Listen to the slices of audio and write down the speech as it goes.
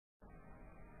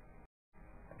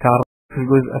في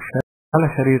الجزء الثاني على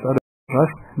شريط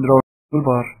الرسم دروينج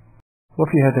بالبار.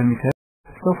 وفي هذا المثال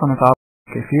سوف نتعرف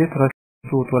كيفية رسم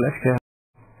الخطوط والأشكال.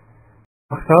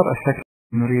 نختار الشكل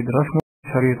الذي نريد رسمه في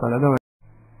شريط الأدوات.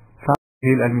 على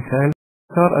سبيل المثال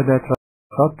نختار أداة رسم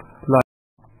خط لاين،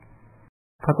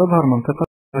 فتظهر منطقة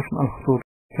رسم الخطوط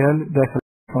والأشكال داخل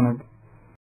السند،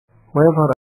 ويظهر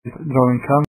دروينج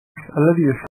كانفاس الذي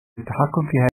يستطيع التحكم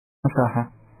في هذه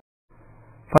المساحة.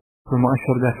 فنضغط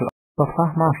المؤشر داخل الصفحة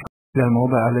مع الشخص إلى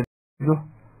الموضع الذي نريده،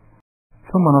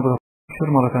 ثم نضغط المؤشر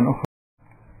مرة أخرى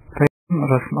فيتم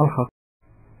رسم الخط.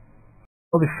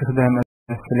 وباستخدام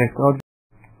Select Object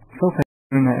سوف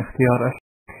يمكننا اختيار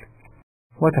الشكل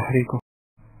وتحريكه،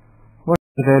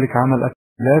 وكذلك عمل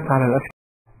التعديلات على الأشكال.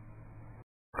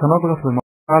 فنضغط بالمؤشر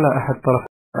على أحد طرفي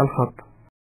الخط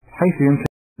حيث يمكن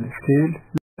السكيل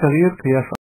لتغيير قياس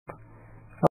الخط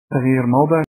أو تغيير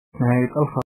موضع نهاية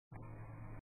الخط.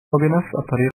 وبنفس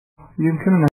الطريقة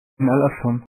يمكننا من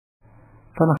الأسهم،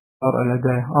 فنختار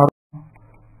الأداة R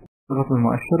ونضغط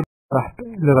بالمؤشر تحت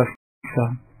لرسم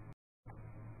السهم،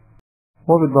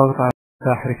 وبالضغط على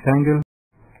مفتاح ريكتانجل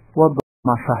والضغط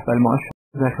مع سحب المؤشر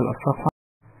داخل الصفحة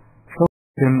سوف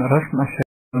يتم رسم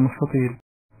الشكل المستطيل.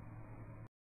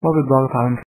 وبالضغط على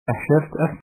مفتاح شيفت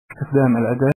أثناء استخدام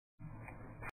الأداة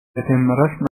يتم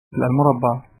رسم الشكل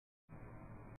المربع.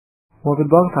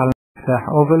 وبالضغط على مفتاح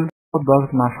أوفل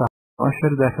والضغط مع سحب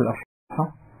المؤشر داخل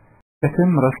الصفحة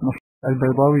يتم رسم الشكل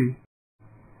البيضاوي.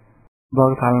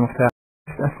 ضغط على مفتاح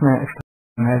أثناء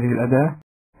استخدام هذه الأداة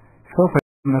سوف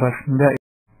يتم رسم دائرة.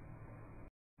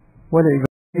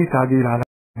 ولإجراء أي تعديل على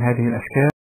هذه الأشكال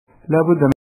لا بد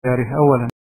من اختياره أولا.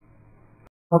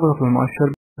 نضغط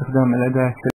المؤشر باستخدام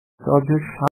الأداة Select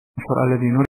Objects على العنصر الذي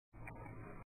نريد،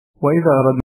 وإذا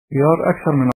أردنا اختيار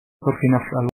أكثر من عنصر في نفس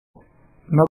الوقت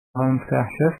نضغط على مفتاح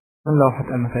Shift من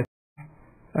لوحة المفاتيح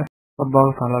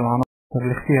والضغط على العناصر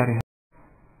لاختيارها.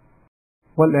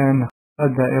 والآن نختار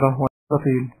الدائرة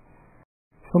والمستطيل،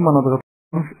 ثم نضغط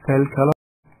Fill Color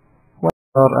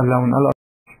ونختار اللون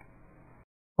الأصفر،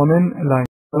 ومن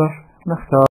Line Color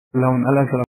نختار اللون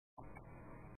الأزرق،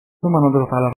 ثم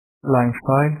نضغط على Line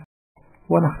Style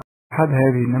ونختار أحد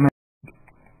هذه النماذج،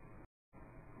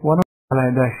 ونضغط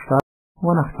على Dash Style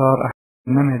ونختار أحد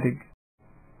النماذج.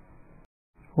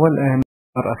 والآن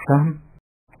نختار السهم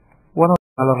ونضغط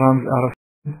على الرمز Arrow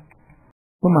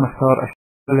ثم نختار الشكل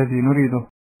الذي نريده،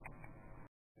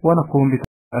 ونقوم بتغيير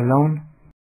اللون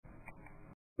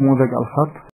نموذج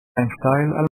الخط Line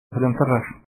Style المستخدم في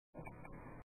الرسم.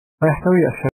 ويحتوي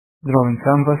الشكل Drawing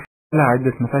Canvas على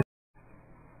عدة مفاتيح،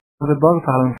 وبالضغط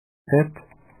على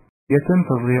المفاتيح يتم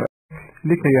تصغير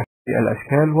لكي يحتوي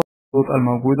الأشكال والخطوط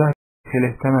الموجودة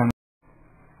داخله تماما.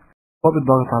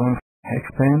 وبالضغط على مفتاح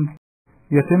Expand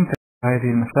يتم تغيير هذه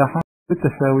المساحة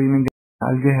بالتساوي من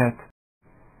جميع الجهات.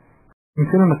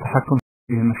 يمكننا التحكم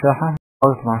في المساحة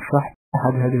بالضغط مع السحب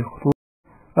أحد هذه الخطوط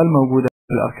الموجودة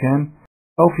في الأركان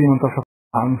أو في منتصف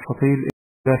المستطيل إلى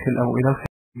الداخل أو إلى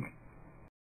الخارج.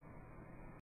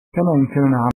 كما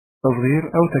يمكننا عمل تصغير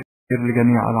أو تكبير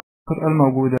لجميع العناصر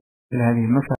الموجودة في هذه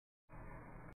المساحة.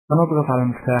 فنضغط على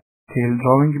مفتاح Scale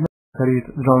Drawing من خريطة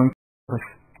Drawing Canvas،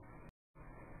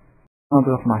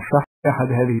 نضغط مع السحب أحد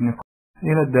هذه النقاط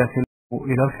إلى الداخل أو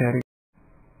إلى الخارج.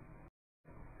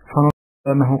 فنضغط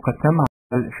أنه قد تم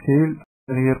عمل السكيل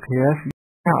تغيير قياس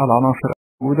جميع العناصر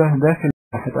الموجودة داخل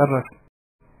مساحة الرسم.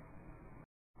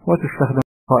 وتستخدم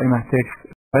قائمة Text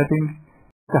Wrapping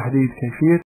لتحديد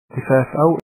كيفية التفاف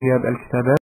أو غياب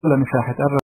الكتابات على مساحة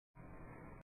الرسم،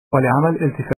 ولعمل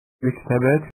التفاف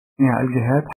الكتابات في جميع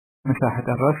الجهات مساحة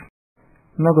الرسم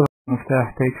نضغط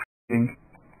مفتاح Text Wrapping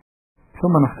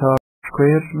ثم نختار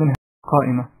Square من هذه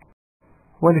القائمة.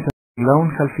 ولتغيير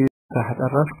لون خلفية مساحة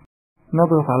الرسم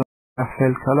نضغط على مفتاح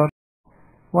Fill Color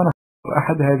ونختار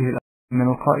أحد هذه الألوان من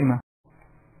القائمة.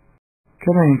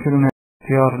 كما يمكننا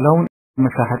اختيار لون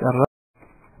مساحة الرسم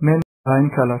من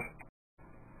Line Color.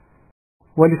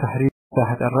 ولتحريك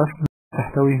مساحة الرسم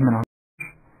تحتويه من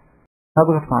عناصر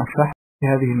نضغط مع السحب في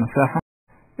هذه المساحة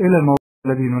إلى الموضع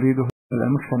الذي نريده في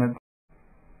المستند.